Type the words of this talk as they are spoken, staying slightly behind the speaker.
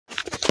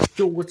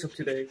Yo, what's up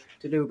today?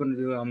 Today we're gonna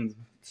do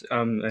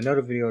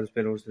another video of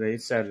spin-offs today.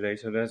 It's Saturday,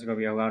 so that's gonna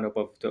be a roundup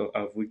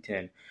of week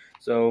 10.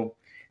 So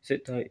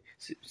sit tight,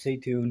 stay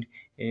tuned,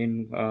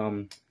 and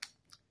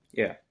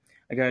yeah,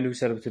 I got a new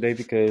setup today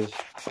because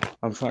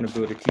I'm trying to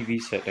build a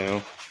TV set now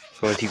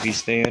for a TV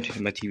stand,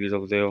 and my TV is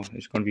over there.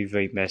 It's gonna be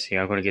very messy.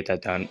 I'm gonna get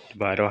that done,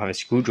 but I don't have a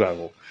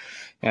screwdriver.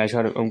 And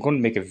I'm gonna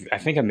make a. I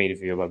think I made a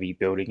video about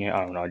rebuilding it.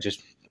 I don't know. I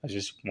just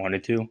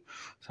wanted to,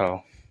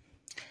 so.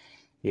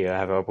 Yeah, I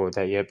haven't uploaded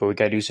that yet, but we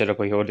got a new setup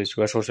right here. This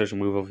retro system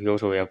move over here,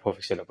 so we have a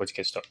perfect setup. Let's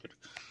get started.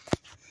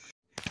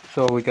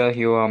 So we got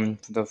here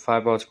the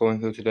 5 bots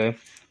going through today.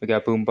 We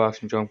got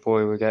Boombox and Junk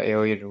Boy, we got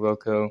Alien and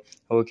Loco,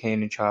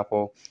 Hurricane and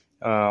Chapel,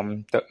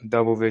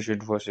 Double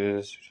Vision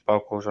versus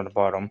Sparkles on the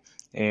bottom,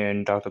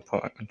 and Dr.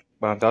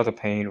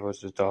 Pain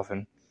versus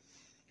Dolphin.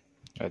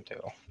 Right there.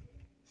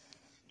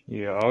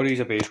 Yeah, all these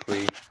are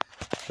basically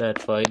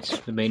bad fights.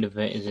 The main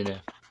event is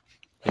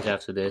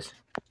after this.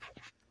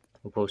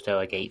 We'll post out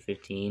like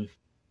 8:15.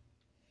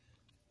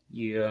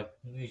 Yeah,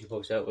 we usually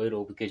post out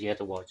little because you have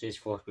to watch this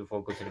first before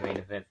we go to the main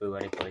event for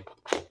anybody.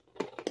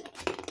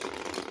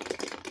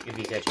 If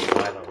these actually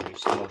live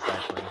outreach, most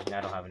likely, and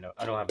I don't have enough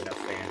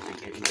fans to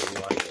get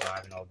really watch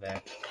live and all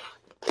that.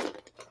 Well,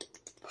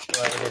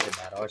 it doesn't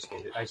matter.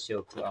 I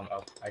still put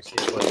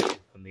it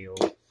for me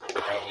at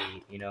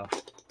 8, you know.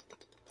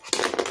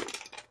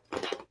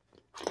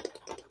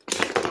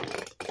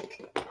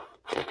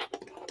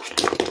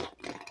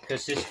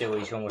 Because this still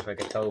is almost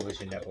like a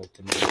television network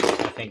to me.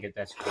 I think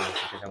that's cool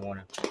because I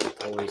want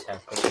to always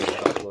have complete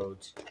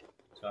uploads.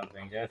 Some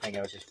things. I think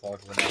I was just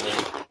forced with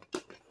that.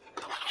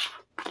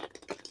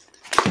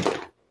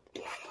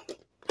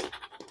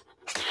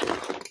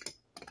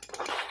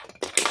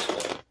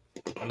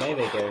 I may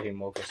make everything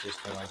more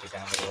consistent like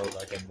down the road,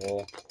 like in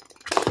more.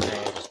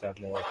 I just have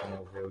more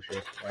real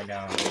shit. Right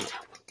now, I'm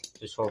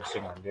just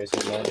focusing on this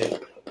and Monday.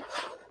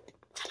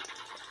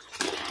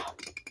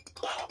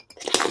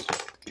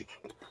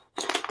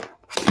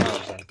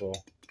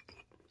 Cool.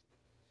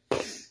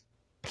 It's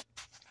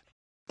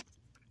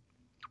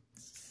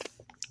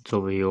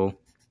over here.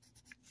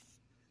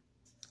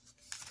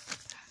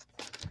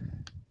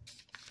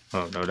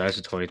 Oh no, that's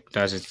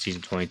a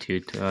season 22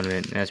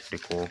 tournament. That's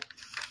pretty cool.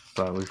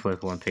 But we played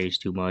for one page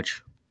too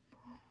much.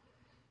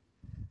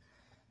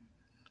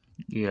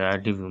 Yeah, I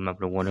didn't even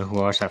remember the one who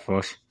lost that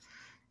first.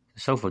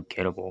 It's so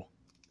forgettable.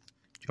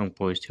 Junk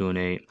Boys 2 and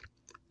 8.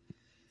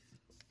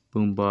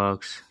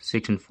 Boombox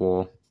 6 and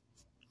 4.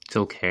 It's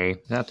okay.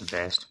 Not the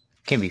best.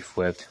 Can be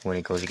flipped when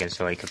it goes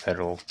against like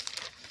competitor.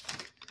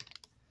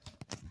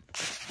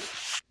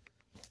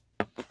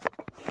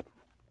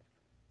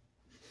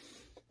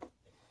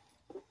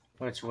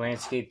 Let's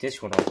landscape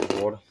this one off the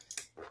board.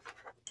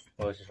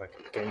 Well, this is like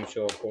a game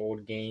show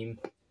board game.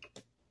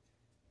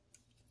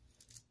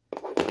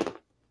 I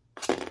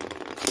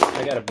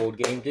got a board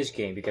game this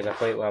game because I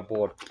play it with my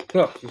board.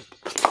 Oh,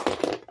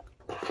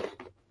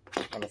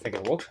 I don't think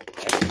it works.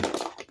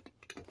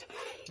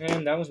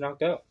 And that was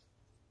knocked out.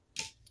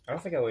 I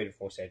don't think I waited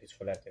 4 seconds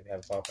for that to have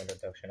a proper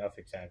introduction. I'll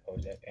fix that and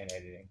post that and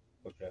editing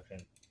for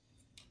production.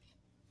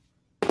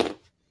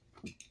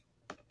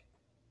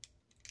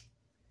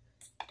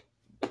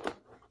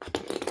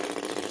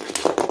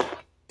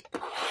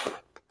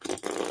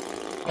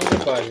 I'm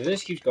surprised if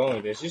this keeps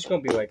going. This is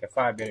going to be like a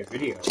 5-minute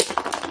video.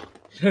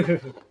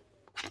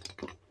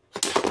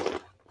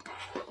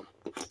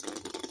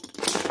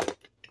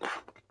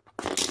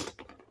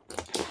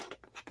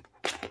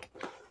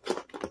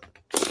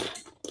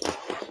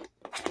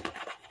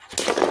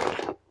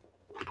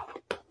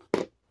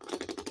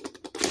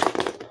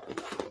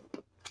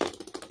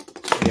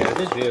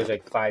 This video is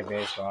like 5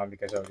 minutes long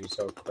because it'll be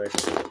so quick.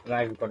 I'm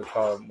not even going to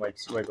call them like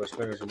regular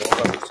spinners anymore.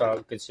 I'm going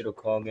to consider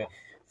calling it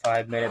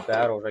 5-minute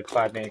battles, like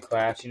 5-minute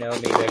crafts, you know?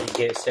 Maybe I can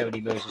get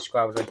 70 million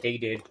subscribers like they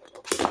did.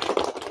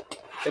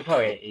 They're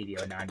probably at 80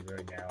 or 90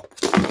 right now.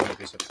 I wouldn't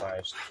be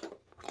surprised.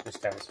 This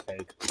guy's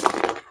fake.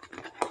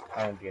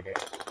 I don't get it.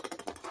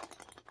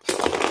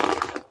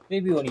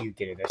 Maybe one of you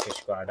get it that's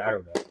subscribed. I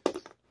don't know.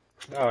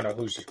 I don't know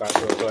who's subscribed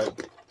to it,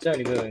 but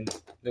 70 million.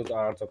 Those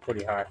odds are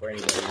pretty high for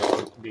anybody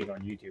being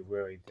on YouTube,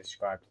 really, to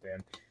subscribe to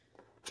them.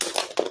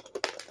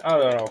 I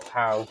don't know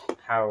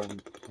how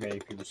many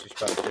people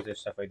subscribe to this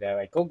stuff like that.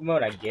 Like,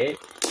 Pokemon, I get,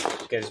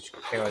 because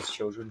parents'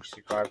 children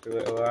subscribe to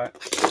it a lot,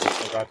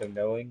 without them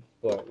knowing.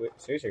 But,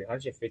 seriously,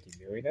 150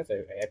 million? That's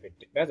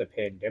a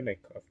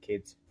pandemic of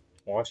kids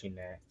watching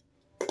that.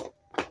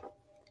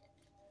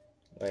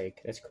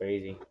 Like, that's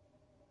crazy.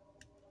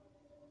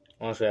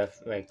 Also,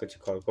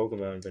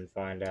 Pokemon been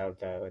find out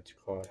that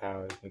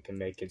how we can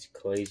make kids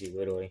crazy,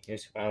 literally.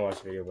 I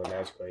watched a video about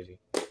that's crazy.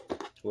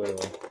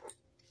 Literally.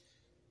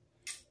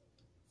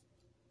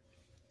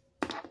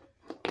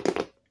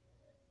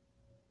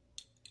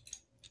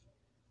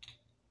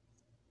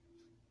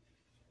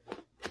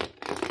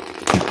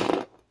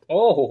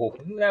 Oh,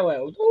 that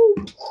went. Oh.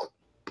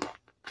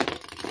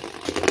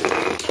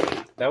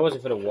 That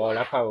wasn't for the wall.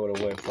 I probably would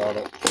have went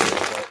farther.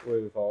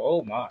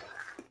 Oh my.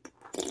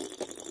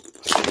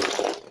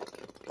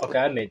 Okay,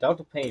 I admit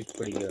Dr. Pain is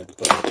pretty good,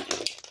 but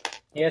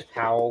He has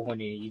power when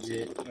he needs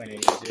it, but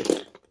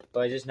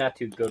it's just not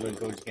too good when it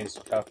goes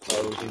against tough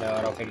foes. You know,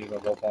 I don't think he's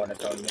gonna go far in the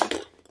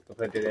tournament. He'll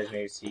put the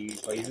designated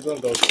seed, but if you're gonna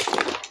go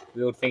for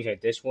real things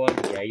like this one,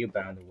 yeah, you're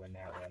bound to win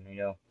that one. You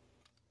know.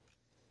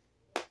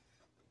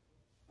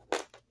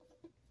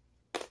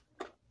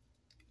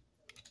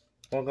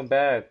 Welcome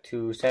back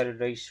to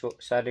Saturday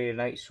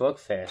Night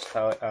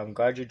Slugfest. I'm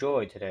glad you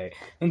joined today.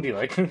 And be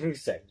like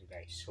Saturday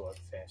Night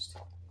Slugfest.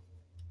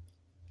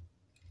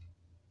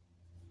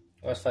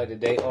 Let's fight the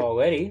day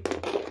already.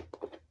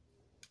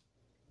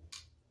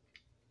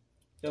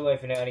 Still waiting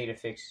for that. I need to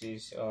fix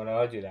these. Oh no,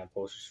 I'll do that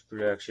post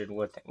production.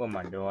 What am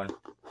I doing?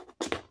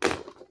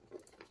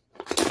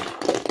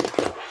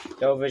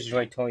 Dolphin is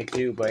rank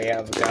 22, but yeah,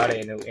 I forgot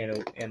it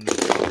in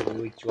the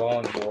week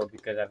drawing board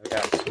because I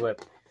forgot to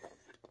slip.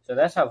 So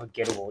that's not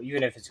forgettable,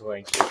 even if it's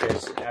ranked,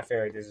 because I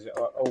feel like this is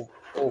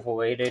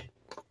overrated.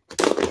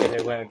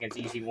 Because I went against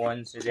easy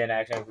ones, and then I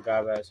actually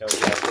forgot about it. So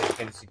yeah,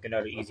 against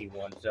another easy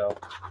one. So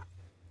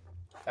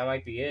that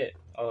might be it.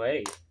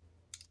 Alright,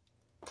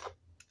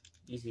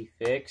 easy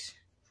fix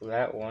for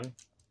that one.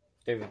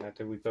 Didn't have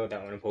to rebuild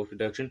that one in post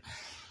production.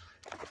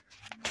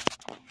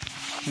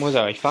 What was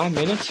that, like 5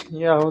 minutes?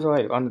 Yeah, I was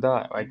like on the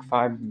dot, like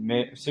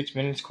 6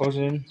 minutes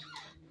closing in.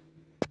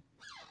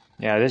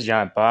 Yeah, this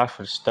giant box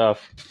for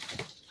stuff.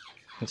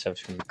 This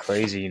stuff's gonna be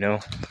crazy, you know.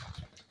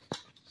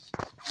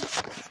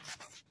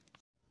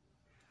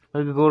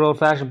 Look at the good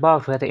old-fashioned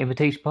box. We had to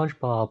imitate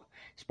SpongeBob.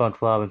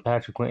 SpongeBob and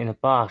Patrick went in the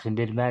box and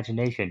did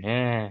imagination.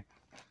 Yeah.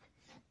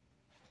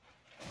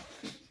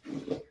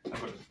 I'm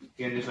gonna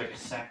get this like a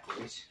sack,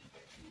 please.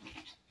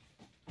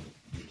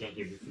 You can't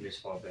give me from this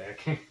far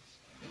back. Maybe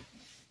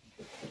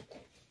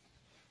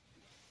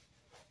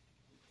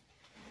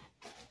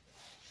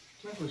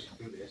we should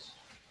do this.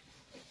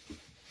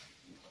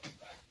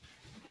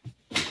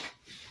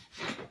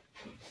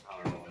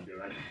 I don't know what I'm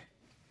doing.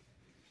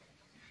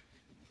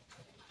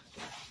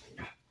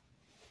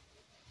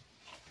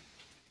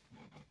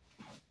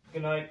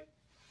 Good night.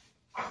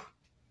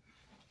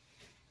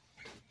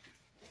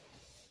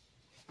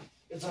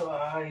 It's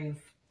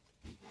alive.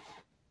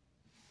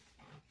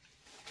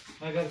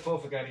 I got the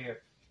perfect out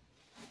here.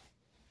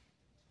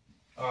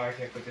 Oh, I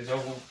can't put this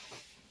over.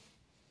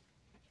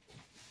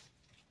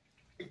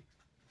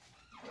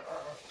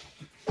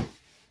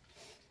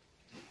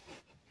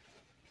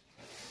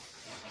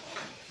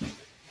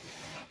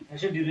 I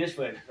should do this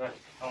way.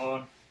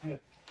 Hold on.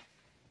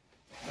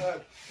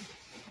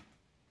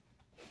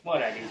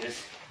 Why'd I do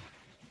this?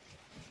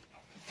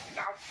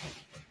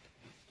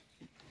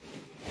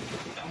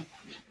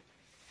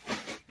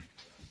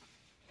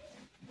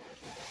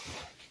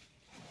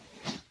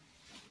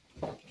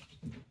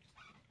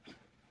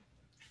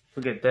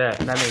 Forget that.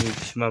 That made me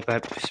smell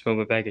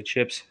a bag of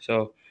chips.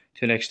 So,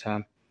 till next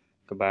time.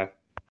 Goodbye.